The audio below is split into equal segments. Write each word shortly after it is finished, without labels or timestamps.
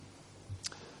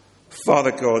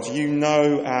Father God, you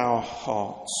know our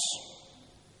hearts.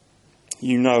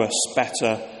 You know us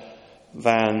better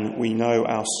than we know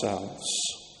ourselves.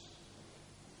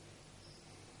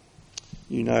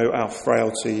 You know our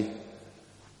frailty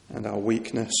and our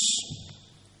weakness.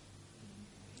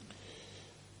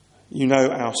 You know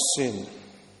our sin.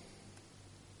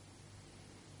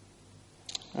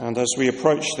 And as we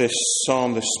approach this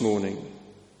psalm this morning,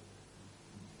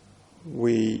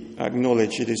 we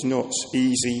acknowledge it is not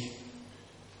easy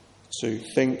to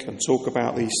think and talk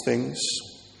about these things.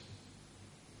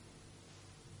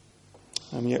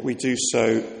 And yet we do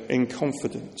so in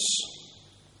confidence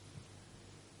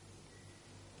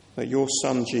that your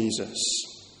Son Jesus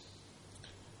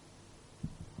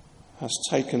has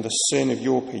taken the sin of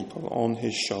your people on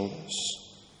his shoulders,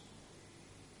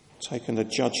 taken the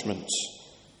judgment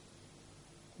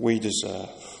we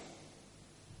deserve.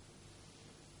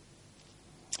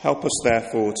 Help us,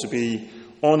 therefore, to be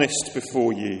honest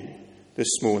before you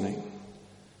this morning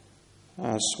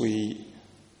as we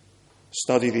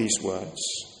study these words.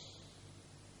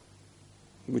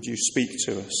 Would you speak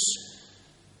to us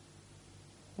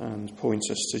and point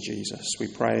us to Jesus? We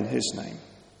pray in his name.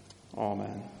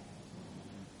 Amen.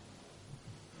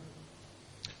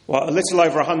 Well, a little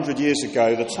over 100 years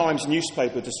ago, the Times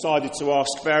newspaper decided to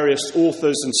ask various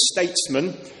authors and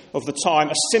statesmen of the time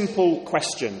a simple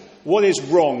question: what is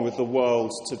wrong with the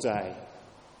world today?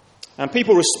 And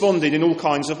people responded in all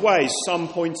kinds of ways. Some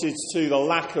pointed to the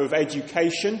lack of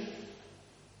education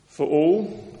for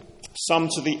all, some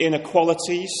to the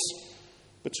inequalities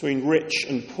between rich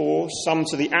and poor, some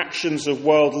to the actions of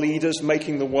world leaders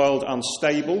making the world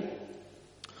unstable.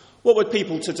 What would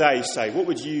people today say? What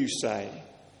would you say?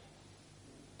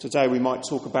 Today we might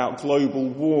talk about global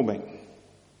warming,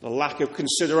 the lack of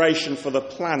consideration for the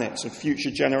planet and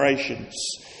future generations.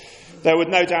 There would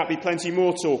no doubt be plenty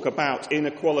more talk about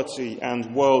inequality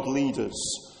and world leaders,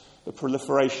 the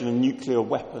proliferation of nuclear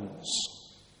weapons.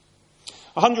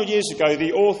 100 years ago,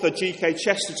 the author G.K.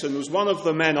 Chesterton was one of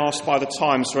the men asked by the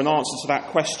Times for an answer to that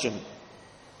question.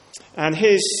 And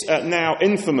his now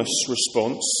infamous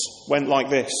response went like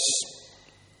this: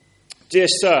 "Dear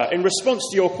sir, in response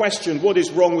to your question, what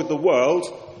is wrong with the world,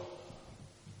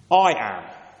 I am.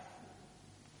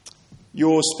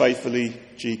 Yours faithfully,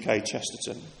 G.K.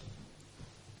 Chesterton."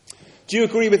 Do you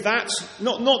agree with that?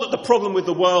 Not that the problem with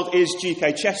the world is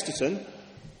G.K. Chesterton,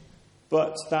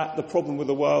 but that the problem with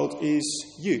the world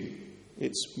is you.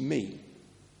 It's me.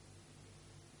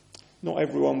 Not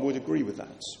everyone would agree with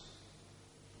that.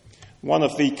 One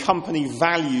of the company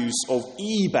values of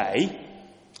eBay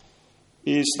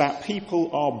is that people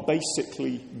are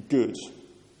basically good.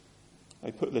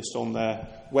 They put this on their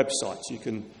website. You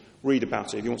can read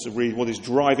about it if you want to read what is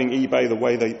driving eBay, the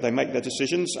way they make their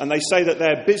decisions. And they say that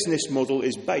their business model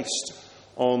is based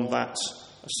on that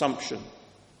assumption.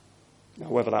 Now,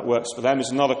 whether that works for them is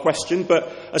another question, but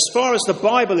as far as the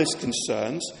Bible is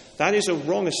concerned, that is a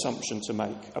wrong assumption to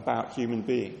make about human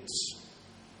beings.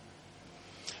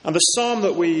 And the psalm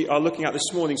that we are looking at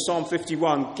this morning, Psalm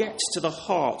 51, gets to the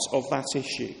heart of that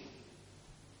issue.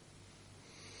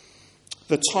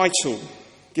 The title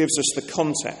gives us the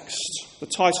context. The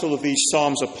title of these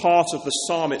psalms are part of the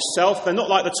psalm itself. They're not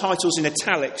like the titles in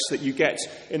italics that you get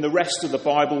in the rest of the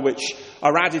Bible, which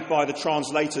are added by the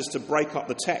translators to break up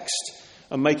the text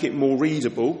and make it more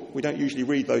readable. We don't usually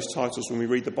read those titles when we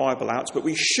read the Bible out, but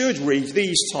we should read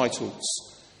these titles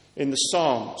in the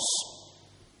Psalms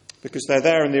because they're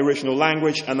there in the original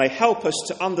language and they help us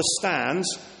to understand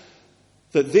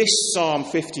that this Psalm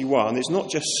 51 is not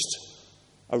just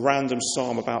a random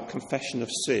psalm about confession of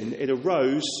sin. It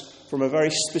arose from a very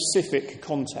specific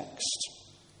context,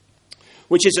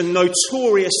 which is a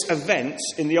notorious event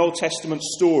in the Old Testament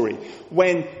story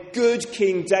when good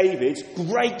King David,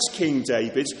 great King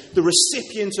David, the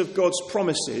recipient of God's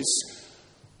promises,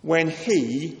 when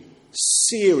he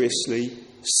seriously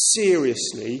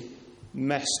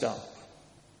messed up.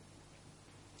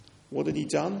 What had he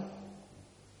done?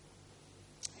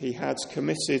 He had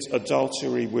committed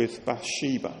adultery with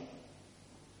Bathsheba,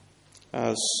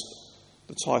 as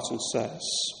the title says.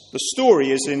 The story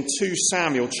is in 2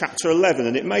 Samuel chapter 11,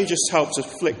 and it may just help to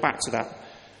flick back to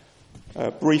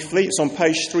that briefly. It's on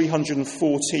page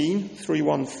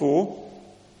 314.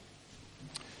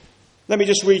 Let me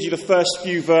just read you the first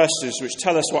few verses which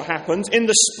tell us what happened. In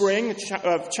the spring,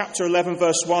 chapter 11,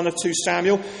 verse 1 of 2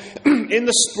 Samuel, in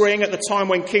the spring, at the time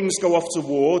when kings go off to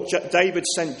war, David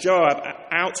sent Joab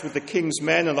out with the king's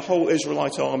men and the whole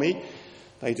Israelite army.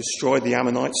 They destroyed the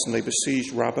Ammonites and they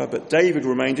besieged Rabbah, but David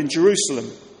remained in Jerusalem.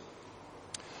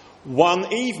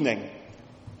 One evening,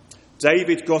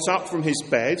 David got up from his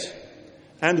bed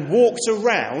and walked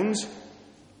around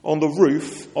on the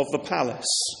roof of the palace.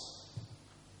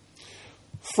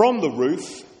 From the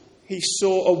roof, he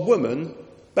saw a woman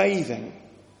bathing.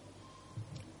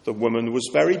 The woman was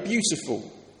very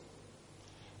beautiful,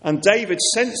 and David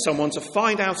sent someone to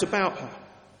find out about her.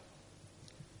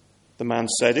 The man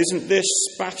said, "Isn't this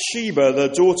Bathsheba, the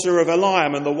daughter of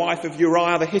Eliam and the wife of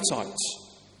Uriah the Hittite?"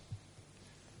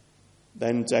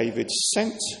 Then David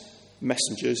sent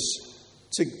messengers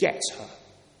to get her.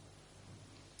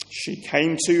 She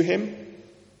came to him,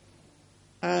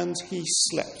 and he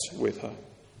slept with her.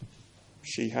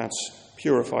 She had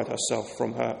purified herself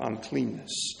from her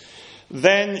uncleanness.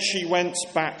 Then she went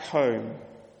back home.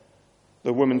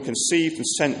 The woman conceived and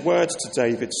sent word to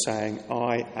David, saying,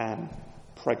 "I am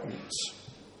pregnant."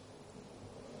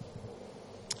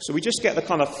 So we just get the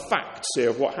kind of facts here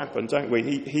of what happened, don't we?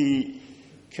 He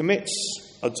commits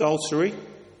adultery.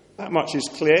 That much is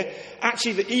clear.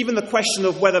 Actually, even the question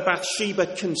of whether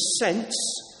Bathsheba consents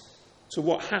to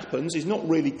what happens is not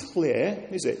really clear,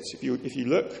 is it? If you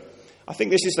look, I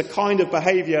think this is the kind of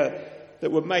behaviour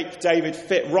that would make David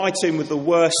fit right in with the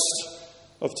worst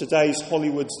of today's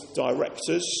Hollywood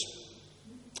directors.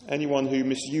 Anyone who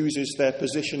misuses their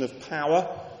position of power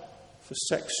for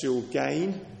sexual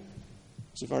gain.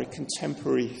 It's a very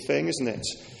contemporary thing, isn't it?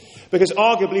 Because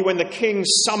arguably when the king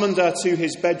summoned her to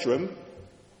his bedroom,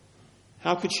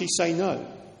 how could she say no?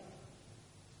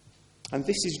 And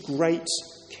this is great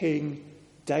King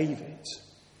David.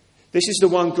 This is the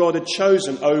one God had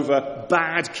chosen over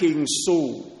bad King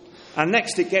Saul. And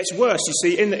next it gets worse. You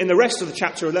see, in the rest of the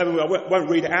chapter 11, I won't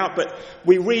read it out, but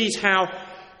we read how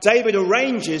David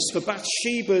arranges for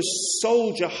Bathsheba's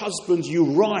soldier husband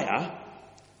Uriah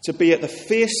to be at the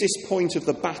fiercest point of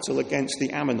the battle against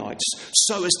the Ammonites,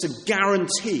 so as to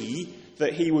guarantee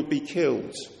that he would be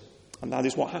killed. And that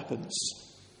is what happens.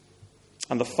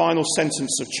 And the final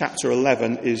sentence of chapter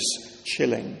 11 is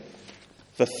chilling.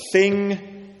 The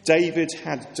thing David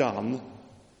had done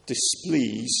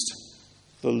displeased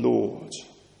the Lord.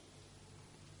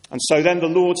 And so then the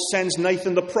Lord sends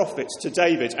Nathan the prophet to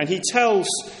David, and he tells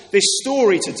this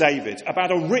story to David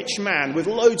about a rich man with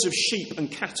loads of sheep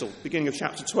and cattle, beginning of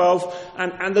chapter 12,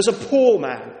 and there's a poor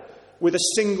man with a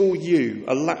single ewe,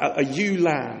 a ewe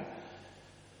lamb.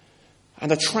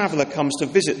 And a traveller comes to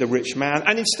visit the rich man,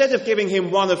 and instead of giving him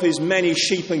one of his many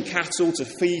sheep and cattle to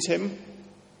feed him,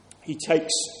 he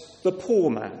takes the poor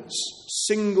man's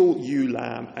single ewe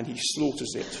lamb and he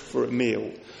slaughters it for a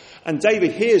meal. And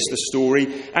David hears the story,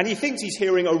 and he thinks he's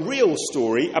hearing a real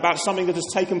story about something that has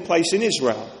taken place in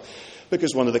Israel,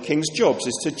 because one of the king's jobs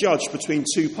is to judge between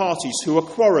two parties who are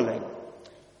quarrelling.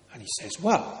 And he says,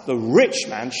 well, the rich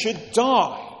man should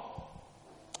die.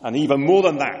 And even more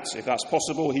than that, if that's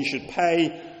possible, he should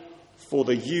pay for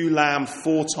the ewe lamb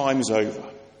 4 times over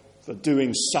for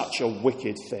doing such a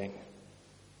wicked thing.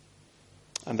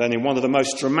 And then in one of the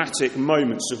most dramatic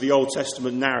moments of the Old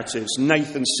Testament narratives,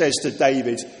 Nathan says to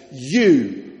David,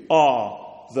 "You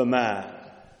are the man.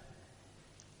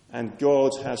 And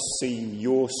God has seen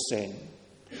your sin,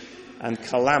 and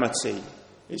calamity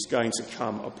is going to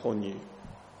come upon you."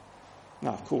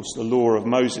 Now, of course, the law of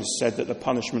Moses said that the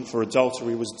punishment for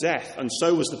adultery was death, and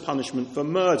so was the punishment for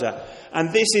murder.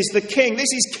 And this is the king.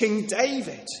 This is King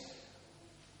David.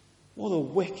 What a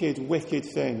wicked, wicked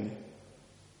thing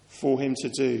for him to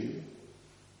do.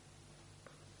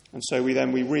 And so we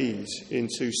read in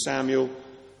 2 Samuel,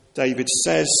 David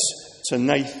says to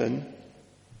Nathan,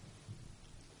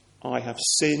 "I have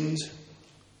sinned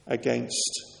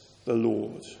against the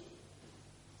Lord."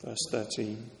 Verse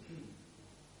 13.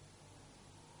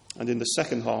 And in the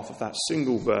second half of that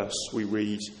single verse we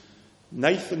read,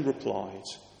 Nathan replied,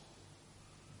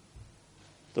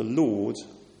 "The Lord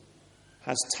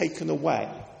has taken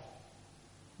away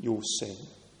your sin."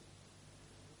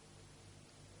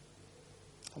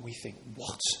 And we think,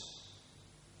 what?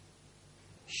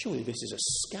 Surely this is a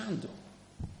scandal.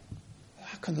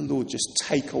 How can the Lord just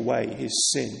take away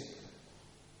his sin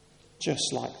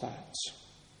just like that?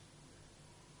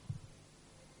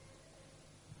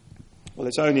 Well,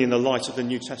 it's only in the light of the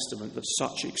New Testament that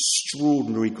such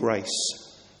extraordinary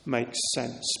grace makes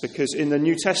sense. Because in the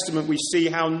New Testament we see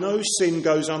how no sin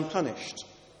goes unpunished.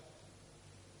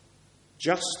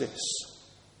 Justice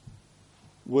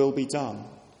will be done.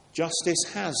 Justice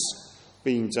has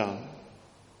been done.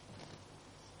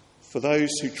 For those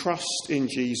who trust in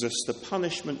Jesus, the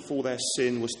punishment for their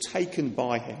sin was taken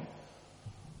by him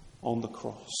on the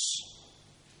cross.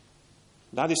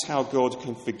 That is how God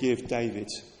can forgive David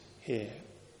here.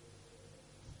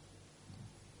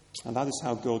 And that is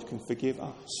how God can forgive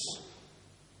us.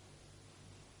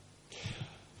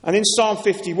 And in Psalm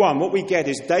 51, what we get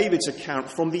is David's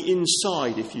account from the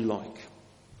inside, if you like.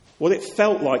 What it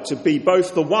felt like to be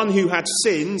both the one who had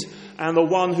sinned and the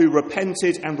one who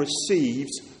repented and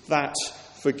received that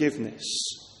forgiveness.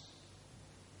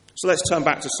 So let's turn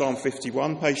back to Psalm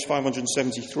 51, page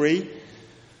 573.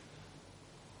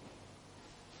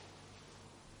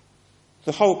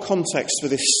 The whole context for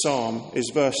this psalm is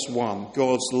verse 1,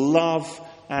 God's love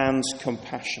and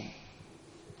compassion.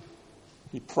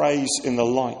 He prays in the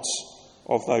light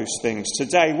of those things.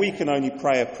 Today we can only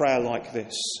pray a prayer like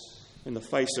this in the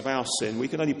face of our sin. We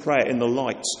can only pray it in the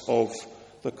light of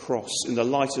the cross, in the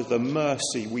light of the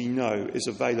mercy we know is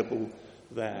available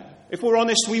there. If we're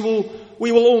honest, we will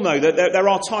all know that there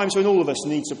are times when all of us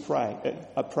need to pray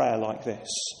a prayer like this.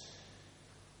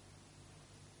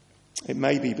 It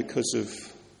may be because of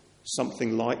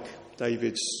something like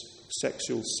David's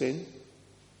sexual sin.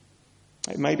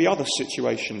 It may be other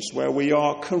situations where we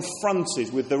are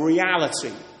confronted with the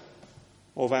reality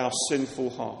of our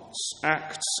sinful hearts,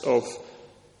 acts of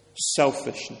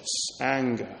selfishness,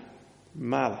 anger,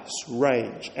 malice,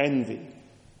 rage, envy,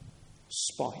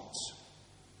 spite.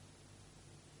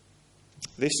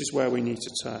 This is where we need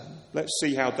to turn. Let's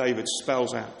see how David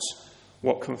spells out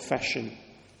what confession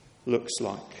looks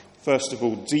like. First of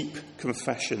all, deep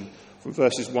confession from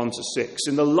verses 1 to 6.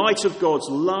 In the light of God's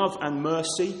love and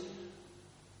mercy,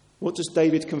 what does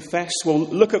David confess? Well,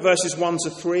 look at verses 1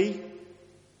 to 3.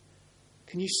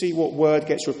 Can you see what word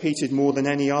gets repeated more than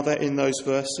any other in those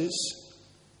verses?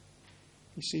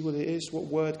 You see what it is? What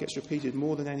word gets repeated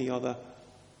more than any other?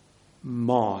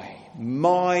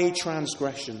 My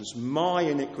transgressions, my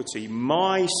iniquity,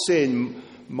 my sin,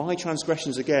 my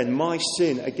transgressions again, my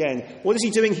sin again. What is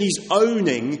he doing? He's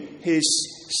owning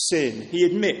his sin. He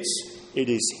admits it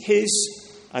is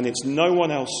his and it's no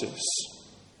one else's.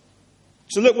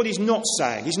 So look what he's not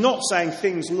saying. He's not saying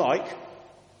things like,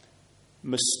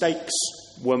 mistakes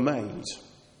were made.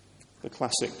 The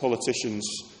classic politician's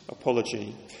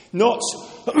apology. Not,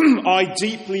 I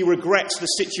deeply regret the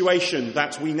situation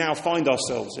that we now find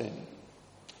ourselves in.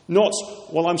 Not,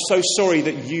 well, I'm so sorry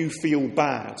that you feel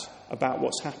bad about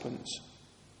what's happened.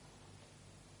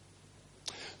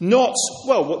 Not,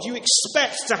 well, what do you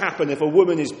expect to happen if a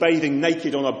woman is bathing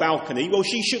naked on a balcony? Well,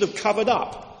 she should have covered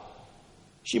up.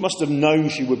 She must have known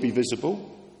she would be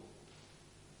visible.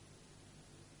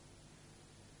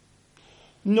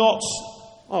 Not,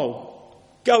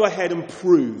 go ahead and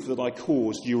prove that I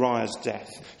caused Uriah's death.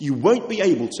 You won't be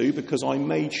able to because I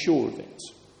made sure of it.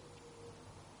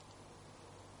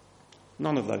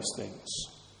 None of those things.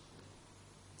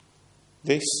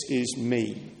 This is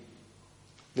me.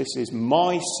 This is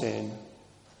my sin.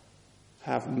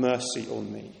 Have mercy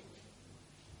on me.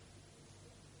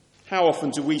 How often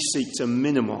do we seek to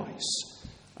minimise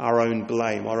our own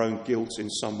blame, our own guilt in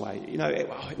some way? You know,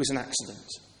 it was an accident.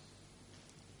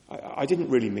 I didn't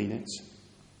really mean it.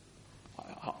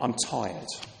 I'm tired.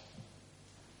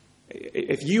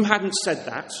 If you hadn't said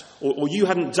that, or you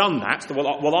hadn't done that,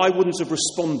 well, I wouldn't have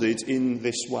responded in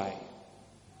this way.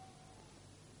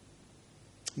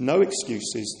 No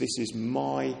excuses. This is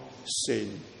my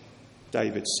sin,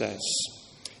 David says.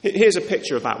 Here's a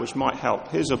picture of that which might help.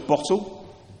 Here's a bottle.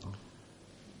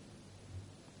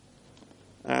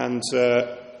 And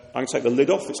I can take the lid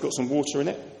off. It's got some water in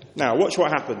it. Now, watch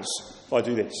what happens if I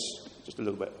do this. Just a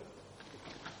little bit.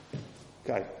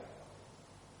 Okay.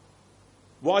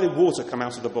 Why did water come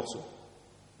out of the bottle?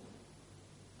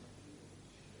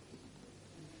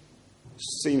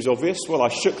 Seems obvious. Well, I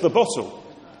shook the bottle.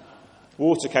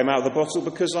 Water came out of the bottle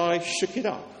because I shook it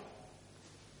up.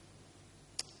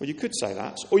 Well, you could say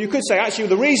that. Or you could say, actually,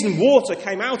 the reason water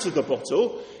came out of the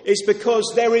bottle is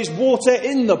because there is water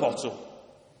in the bottle.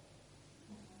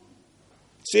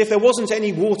 See, if there wasn't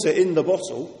any water in the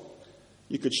bottle,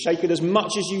 you could shake it as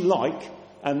much as you like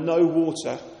and no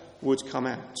water would come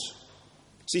out.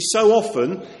 See, so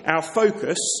often our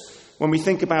focus, when we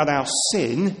think about our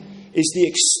sin, is the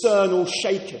external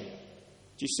shaking.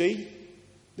 Do you see?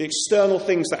 The external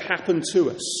things that happen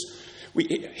to us.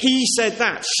 He said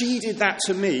that, she did that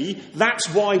to me, that's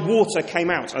why water came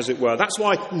out, as it were. That's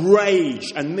why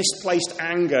rage and misplaced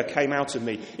anger came out of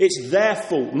me. It's their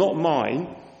fault, not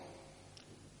mine.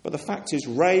 But the fact is,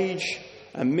 rage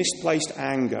and misplaced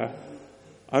anger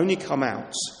only come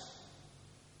out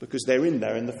because they're in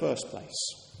there in the first place.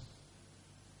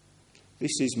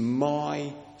 This is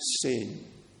my sin,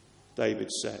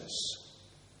 David says.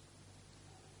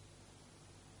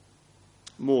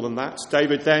 More than that,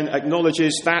 David then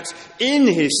acknowledges that in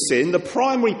his sin, the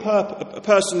primary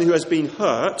person who has been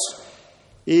hurt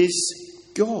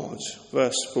is God,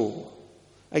 verse 4.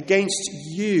 Against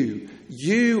you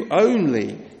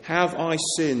only have I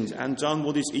sinned and done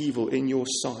what is evil in your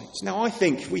sight? Now, I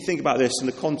think, if we think about this in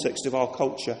the context of our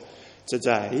culture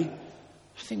today,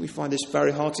 I think we find this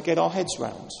very hard to get our heads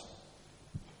round.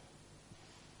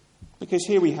 Because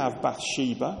here we have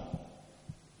Bathsheba.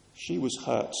 She was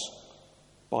hurt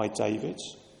by David.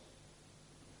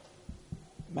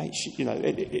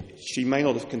 She may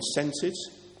not have consented.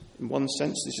 In one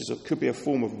sense, could be a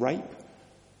form of rape.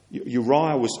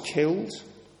 Uriah was killed.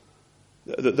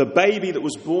 The baby that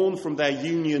was born from their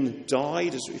union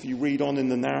died, as if you read on in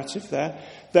the narrative there.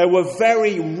 There were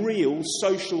very real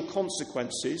social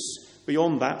consequences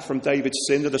beyond that from David's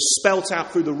sin that are spelt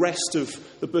out through the rest of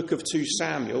the book of 2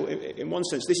 Samuel. In one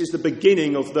sense, this is the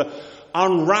beginning of the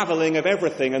unravelling of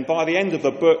everything. And by the end of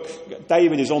the book,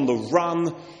 David is on the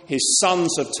run. His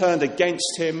sons have turned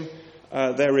against him.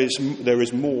 There is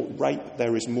more rape.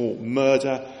 There is more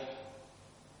murder.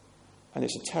 And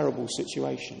it's a terrible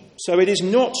situation. So it is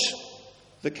not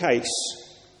the case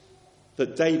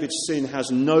that David's sin has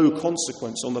no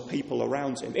consequence on the people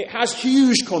around him. It has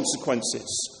huge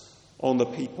consequences on the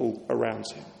people around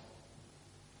him.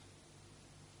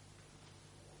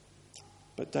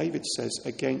 But David says,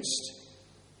 against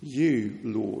you,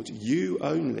 Lord, you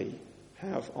only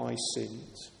have I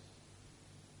sinned.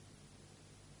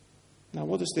 Now,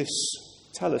 what does this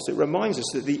tell us? It reminds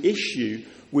us that the issue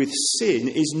with sin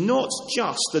is not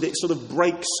just that it sort of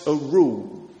breaks a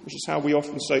rule, which is how we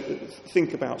often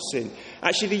think about sin.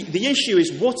 Actually, the issue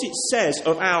is what it says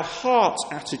of our heart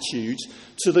attitude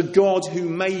to the God who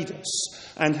made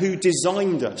us and who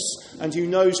designed us and who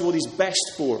knows what is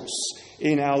best for us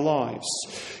in our lives.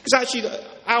 Because actually,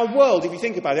 our world, if you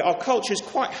think about it, our culture is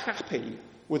quite happy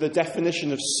with a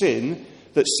definition of sin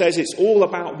that says it's all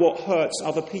about what hurts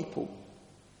other people.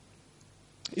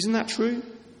 Isn't that true?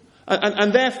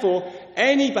 And therefore,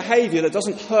 any behaviour that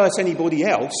doesn't hurt anybody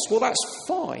else, well, that's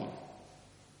fine.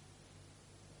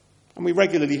 And we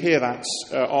regularly hear that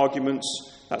argument,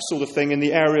 that sort of thing, in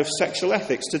the area of sexual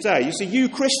ethics today. You see, you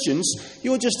Christians,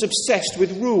 you're just obsessed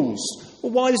with rules.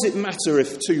 Well, why does it matter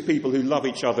if 2 people who love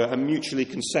each other and mutually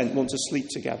consent want to sleep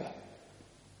together?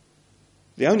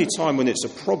 The only time when it's a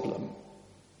problem,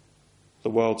 the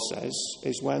world says,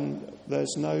 is when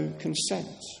there's no consent.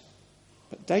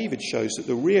 But David shows that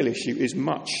the real issue is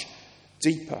much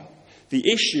deeper.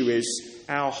 The issue is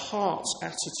our heart's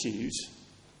attitude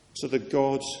to the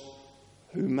God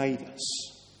who made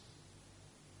us.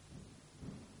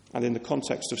 And in the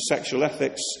context of sexual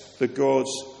ethics, the God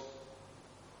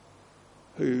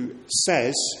who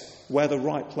says where the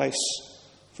right place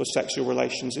for sexual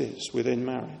relations is within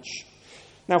marriage.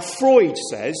 Now, Freud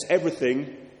says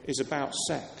everything is about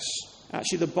sex.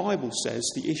 Actually, the Bible says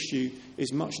the issue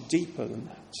is much deeper than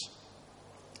that.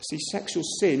 See, sexual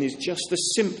sin is just a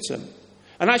symptom.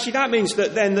 And actually that means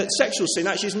that sexual sin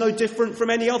actually is no different from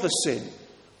any other sin.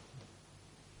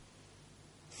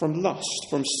 From lust,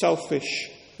 from selfish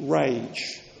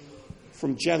rage,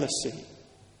 from jealousy,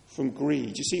 from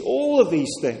greed. You see, all of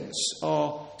these things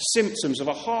are symptoms of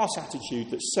a heart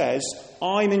attitude that says,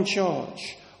 I'm in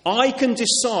charge. I can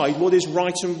decide what is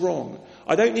right and wrong.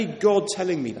 I don't need God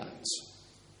telling me that.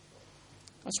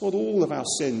 That's what all of our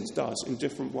sins does in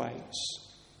different ways.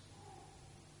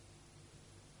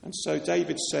 And so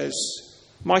David says,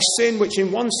 my sin, which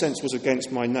in one sense was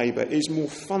against my neighbour, is more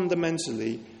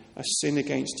fundamentally a sin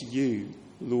against you,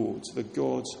 Lord, the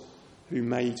God who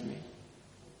made me.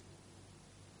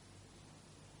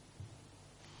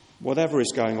 Whatever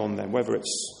is going on then, whether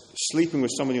it's sleeping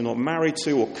with someone you're not married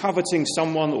to, or coveting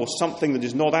someone or something that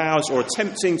is not ours, or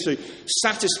attempting to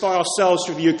satisfy ourselves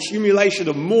through the accumulation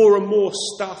of more and more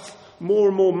stuff, more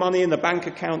and more money in the bank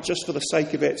account just for the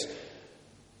sake of it.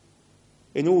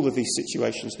 In all of these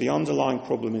situations, the underlying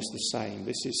problem is the same.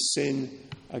 This is sin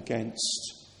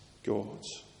against God.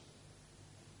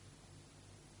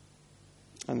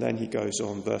 And then he goes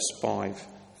on, verse 5,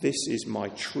 this is my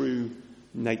true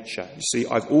nature. You see,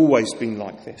 I've always been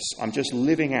like this. I'm just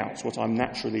living out what I'm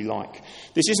naturally like.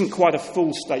 This isn't quite a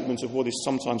full statement of what is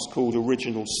sometimes called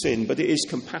original sin, but it is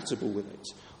compatible with it.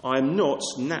 I am not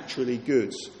naturally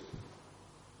good.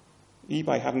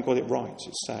 eBay haven't got it right,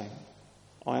 it's saying.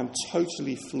 I am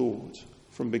totally flawed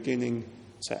from beginning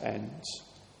to end.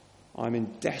 I'm in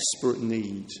desperate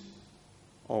need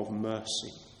of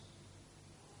mercy.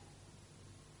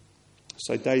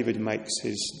 So David makes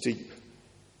his deep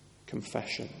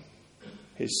confession.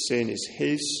 His sin is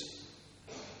his.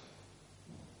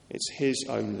 It's his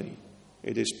only.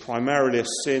 It is primarily a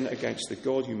sin against the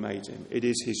God who made him. It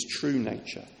is his true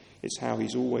nature. It's how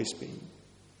he's always been.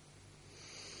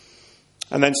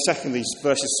 And then secondly,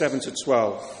 verses 7 to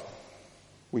 12,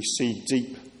 we see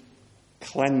deep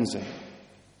cleansing.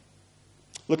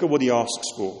 Look at what he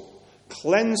asks for.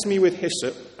 Cleanse me with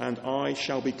hyssop, and I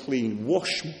shall be clean.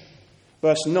 Wash me.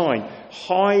 Verse 9,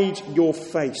 hide your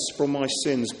face from my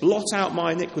sins. Blot out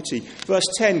my iniquity. Verse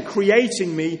 10, create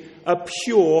in me a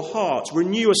pure heart.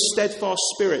 Renew a steadfast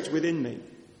spirit within me.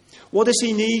 What does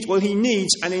he need? Well, he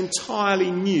needs an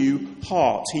entirely new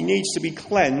heart. He needs to be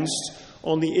cleansed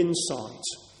on the inside.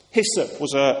 Hyssop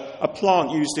was a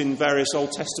plant used in various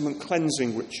Old Testament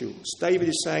cleansing rituals. David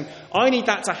is saying, I need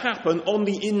that to happen on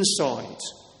the inside.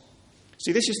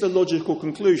 See, this is the logical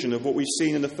conclusion of what we've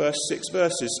seen in the first 6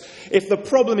 verses. If the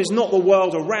problem is not the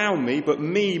world around me, but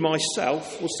me,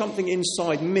 myself, well, something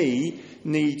inside me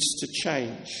needs to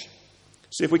change.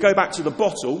 So if we go back to the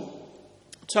bottle,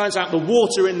 it turns out the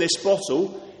water in this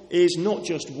bottle is not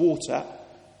just water,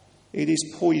 it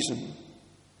is poison.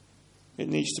 It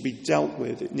needs to be dealt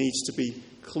with, it needs to be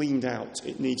cleaned out,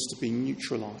 it needs to be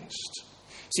neutralised.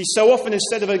 See, so often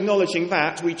instead of acknowledging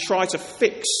that, we try to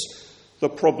fix the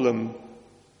problem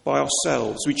by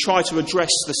ourselves. We try to address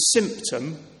the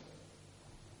symptom,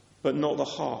 but not the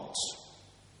heart.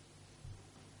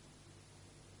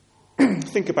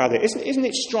 Think about it. Isn't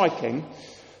it striking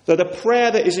that a prayer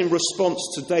that is in response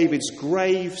to David's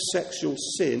grave sexual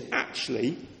sin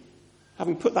actually,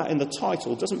 having put that in the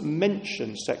title, doesn't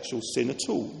mention sexual sin at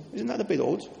all? Isn't that a bit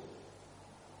odd?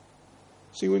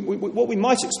 See, what we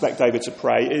might expect David to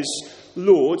pray is,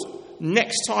 Lord,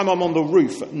 next time I'm on the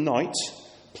roof at night,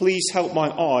 please help my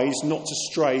eyes not to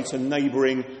stray to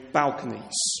neighbouring balconies.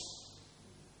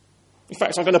 In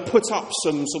fact, I'm going to put up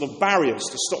some sort of barriers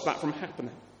to stop that from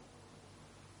happening.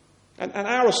 And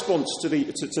our response to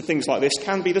things like this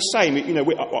can be the same.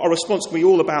 Our response can be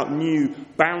all about new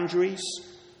boundaries,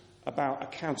 about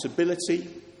accountability,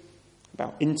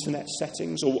 about internet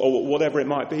settings, or whatever it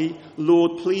might be.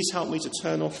 Lord, please help me to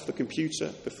turn off the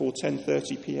computer before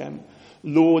 10:30 p.m.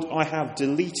 Lord, I have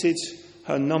deleted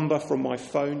her number from my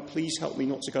phone. Please help me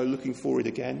not to go looking for it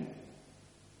again.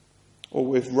 Or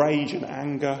with rage and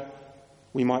anger,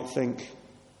 we might think,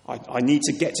 I need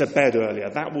to get to bed earlier.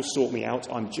 That will sort me out.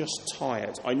 I'm just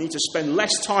tired. I need to spend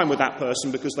less time with that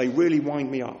person because they really wind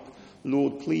me up.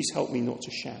 Lord, please help me not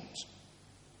to shout.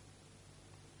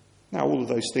 Now, all of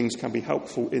those things can be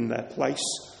helpful in their place,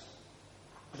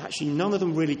 but actually none of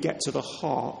them really get to the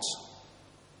heart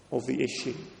of the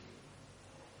issue.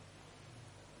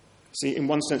 See, in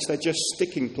one sense, they're just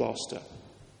sticking plaster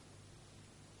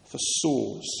for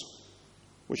sores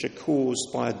which are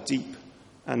caused by a deep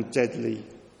and deadly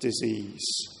disease.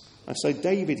 And so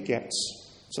David gets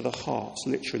to the heart,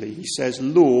 literally. He says,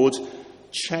 Lord,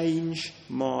 change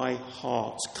my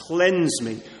heart, cleanse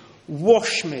me,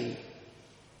 wash me.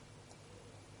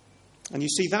 And you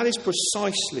see, that is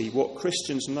precisely what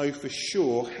Christians know for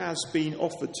sure has been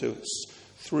offered to us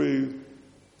through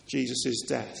Jesus'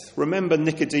 death. Remember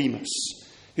Nicodemus,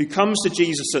 who comes to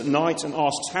Jesus at night and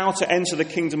asks how to enter the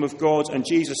kingdom of God, and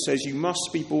Jesus says, you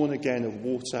must be born again of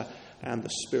water and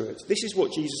the Spirit. This is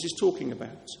what Jesus is talking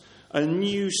about. A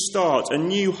new start, a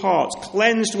new heart,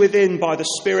 cleansed within by the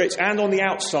Spirit and on the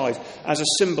outside as a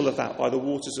symbol of that by the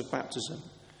waters of baptism.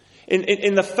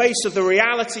 In the face of the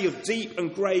reality of deep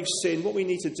and grave sin, what we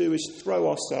need to do is throw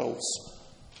ourselves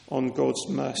on God's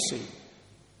mercy.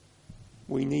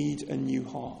 We need a new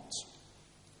heart.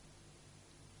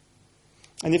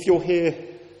 And if you're here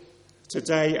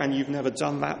today and you've never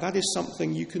done that, that is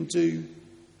something you can do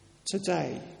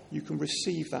today. You can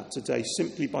receive that today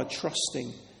simply by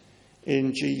trusting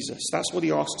in Jesus. That's what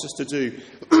he asks us to do.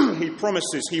 He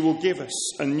promises he will give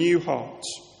us a new heart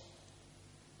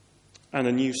and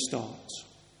a new start.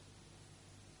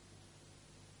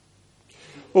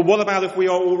 Well, what about if we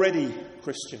are already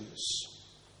Christians?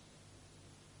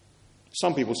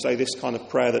 Some people say this kind of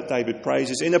prayer that David prays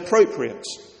is inappropriate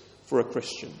for a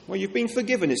Christian. Well, you've been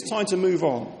forgiven. It's time to move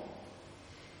on.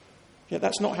 Yet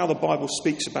that's not how the Bible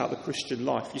speaks about the Christian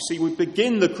life. You see, we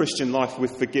begin the Christian life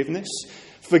with forgiveness.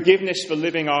 Forgiveness for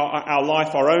living our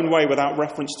life our own way without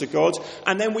reference to God.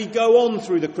 And then we go on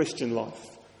through the Christian life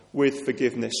with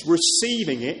forgiveness,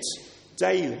 receiving it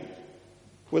daily.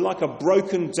 We're like a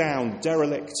broken down,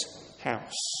 derelict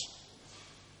house.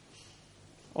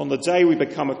 On the day we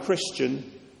become a Christian,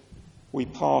 we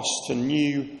pass to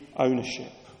new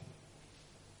ownership.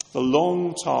 The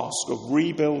long task of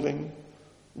rebuilding,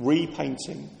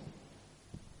 repainting,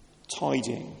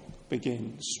 tidying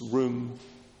begins, room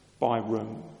by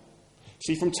room.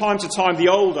 See, from time to time, the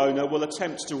old owner will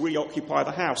attempt to reoccupy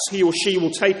the house. He or she will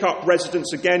take up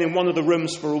residence again in one of the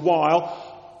rooms for a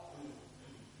while,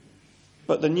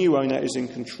 but the new owner is in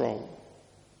control.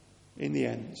 In the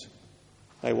end,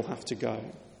 they will have to go.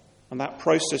 And that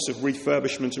process of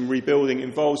refurbishment and rebuilding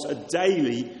involves a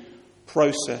daily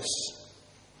process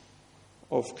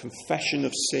of confession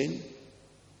of sin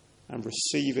and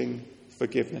receiving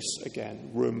forgiveness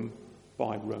again, room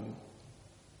by room.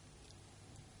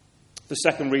 The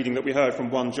second reading that we heard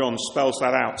from 1 John spells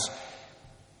that out.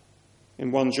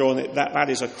 In 1 John, that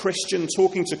is a Christian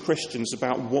talking to Christians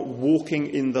about what walking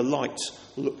in the light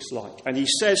looks like. And he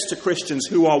says to Christians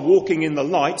who are walking in the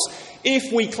light,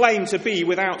 if we claim to be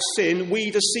without sin,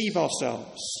 we deceive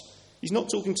ourselves. He's not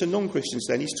talking to non-Christians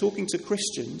then, he's talking to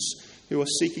Christians who are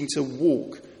seeking to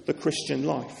walk the Christian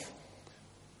life.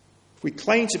 If we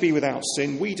claim to be without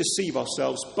sin, we deceive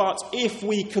ourselves. But if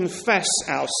we confess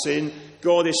our sin,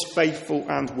 God is faithful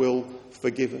and will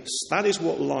forgive us. That is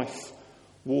what life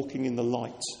walking in the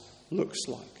light looks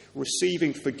like.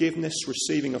 Receiving forgiveness,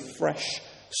 receiving a fresh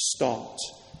start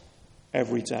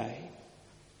every day.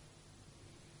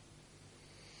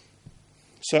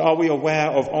 So are we aware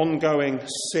of ongoing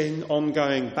sin,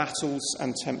 ongoing battles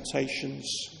and temptations?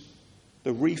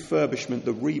 The refurbishment,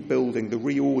 the rebuilding, the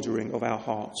reordering of our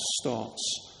hearts starts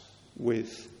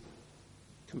with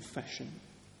confession,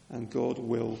 and God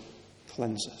will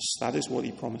cleanse us. That is what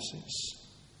he promises.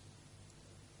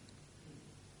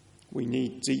 We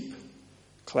need deep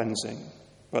cleansing.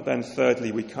 But then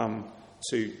thirdly, we come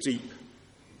to deep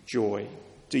joy.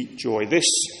 Deep joy. This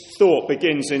thought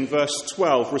begins in verse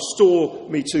 12. Restore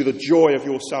me to the joy of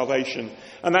your salvation.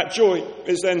 And that joy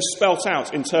is then spelt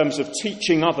out in terms of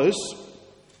teaching others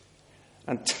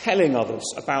and telling others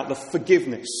about the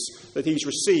forgiveness that he's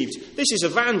received. This is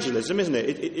evangelism, isn't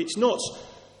it? It's not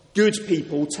good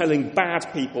people telling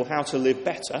bad people how to live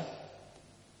better.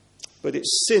 But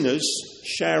it's sinners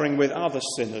sharing with other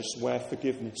sinners where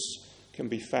forgiveness can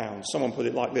be found. Someone put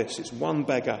it like this: it's one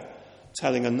beggar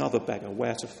telling another beggar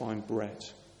where to find bread.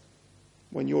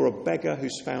 When you're a beggar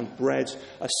who's found bread,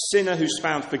 a sinner who's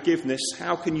found forgiveness,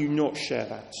 how can you not share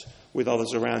that with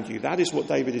others around you? That is what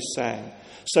David is saying.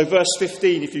 So verse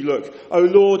 15, if you look, O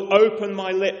Lord, open my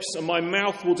lips and my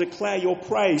mouth will declare your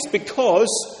praise because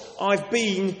I've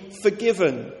been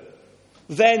forgiven.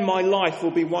 Then my life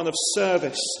will be one of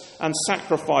service and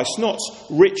sacrifice, not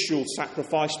ritual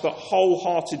sacrifice, but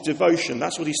wholehearted devotion.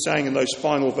 That's what he's saying in those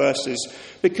final verses.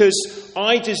 Because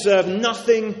I deserve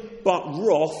nothing but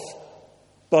wrath,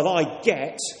 but I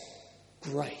get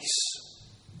grace.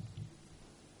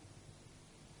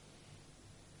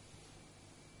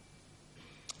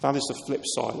 That is the flip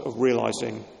side of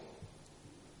realising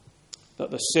that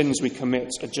the sins we commit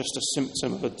are just a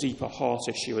symptom of a deeper heart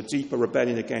issue, a deeper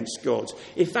rebellion against God.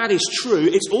 If that is true,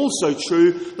 it's also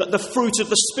true that the fruit of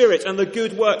the Spirit and the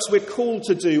good works we're called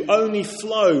to do only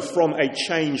flow from a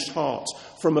changed heart,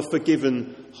 from a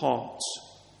forgiven heart.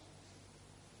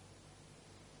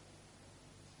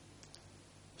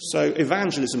 So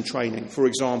evangelism training, for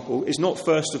example, is not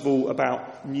first of all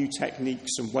about new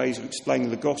techniques and ways of explaining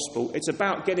the gospel. It's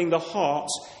about getting the heart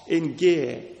in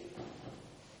gear.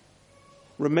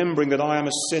 Remembering that I am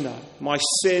a sinner. My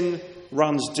sin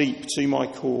runs deep to my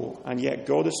core, and yet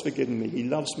God has forgiven me. He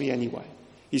loves me anyway.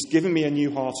 He's given me a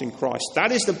new heart in Christ.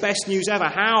 That is the best news ever.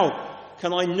 How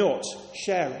can I not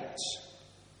share it?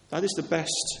 That is the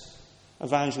best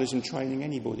evangelism training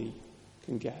anybody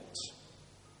can get.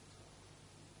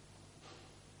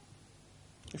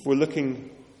 If we're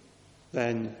looking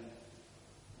then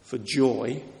for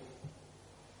joy,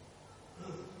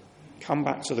 come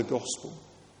back to the gospel.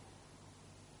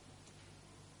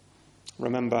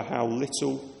 Remember how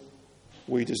little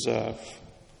we deserve,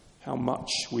 how much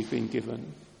we've been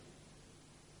given.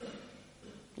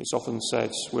 It's often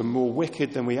said we're more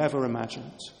wicked than we ever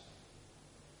imagined,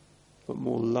 but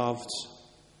more loved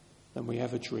than we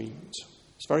ever dreamed.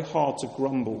 It's very hard to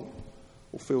grumble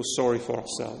or feel sorry for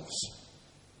ourselves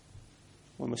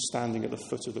when we're standing at the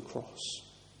foot of the cross.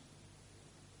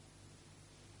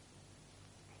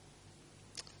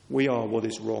 We are what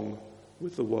is wrong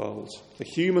with the world. The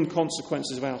human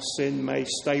consequences of our sin may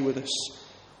stay with us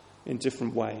in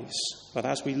different ways, but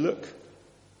as we look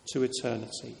to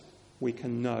eternity, we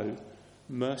can know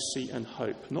mercy and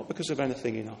hope, not because of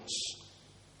anything in us,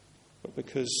 but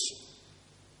because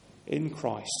in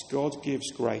Christ God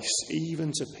gives grace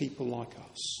even to people like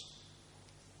us,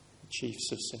 the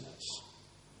chiefs of sinners.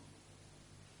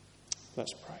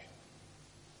 Let's pray.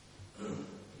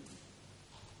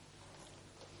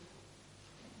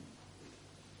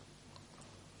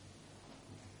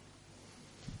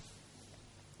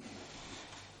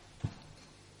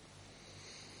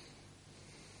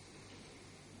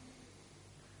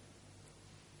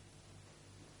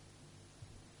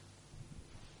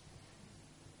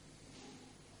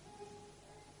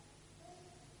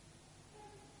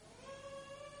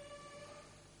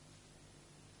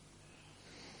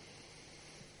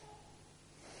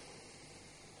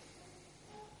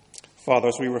 Father,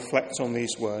 as we reflect on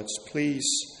these words, please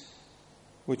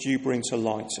would you bring to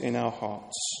light in our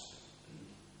hearts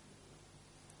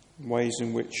ways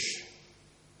in which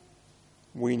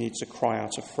we need to cry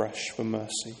out afresh for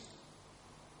mercy.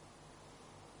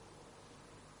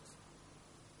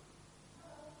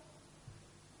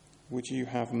 Would you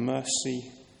have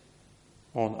mercy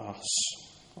on us,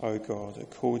 O God,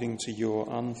 according to your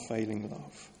unfailing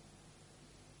love,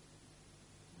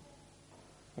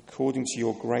 according to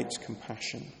your great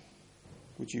compassion?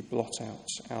 Would you blot out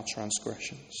our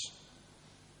transgressions?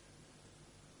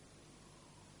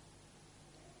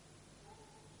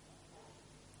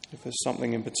 If there's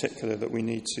something in particular that we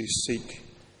need to seek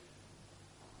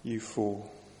you for,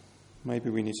 maybe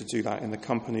we need to do that in the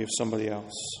company of somebody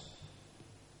else.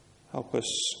 Help us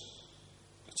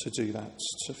to do that,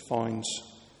 to find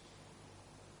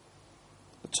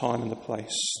the time and the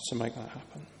place to make that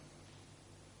happen.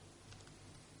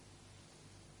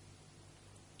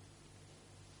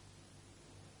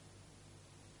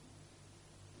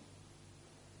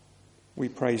 We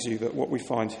praise you that what we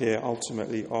find here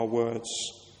ultimately are words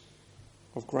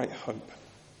of great hope.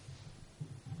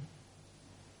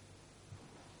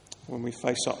 When we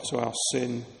face up to our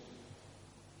sin,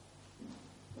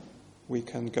 we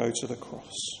can go to the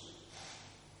cross.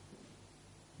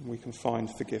 We can find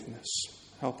forgiveness.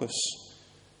 Help us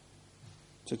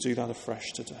to do that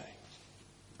afresh today.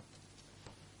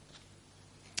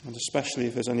 And especially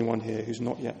if there's anyone here who's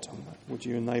not yet done that, would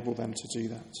you enable them to do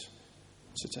that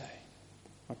today?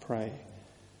 I pray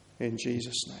in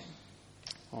Jesus' name.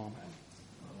 Amen.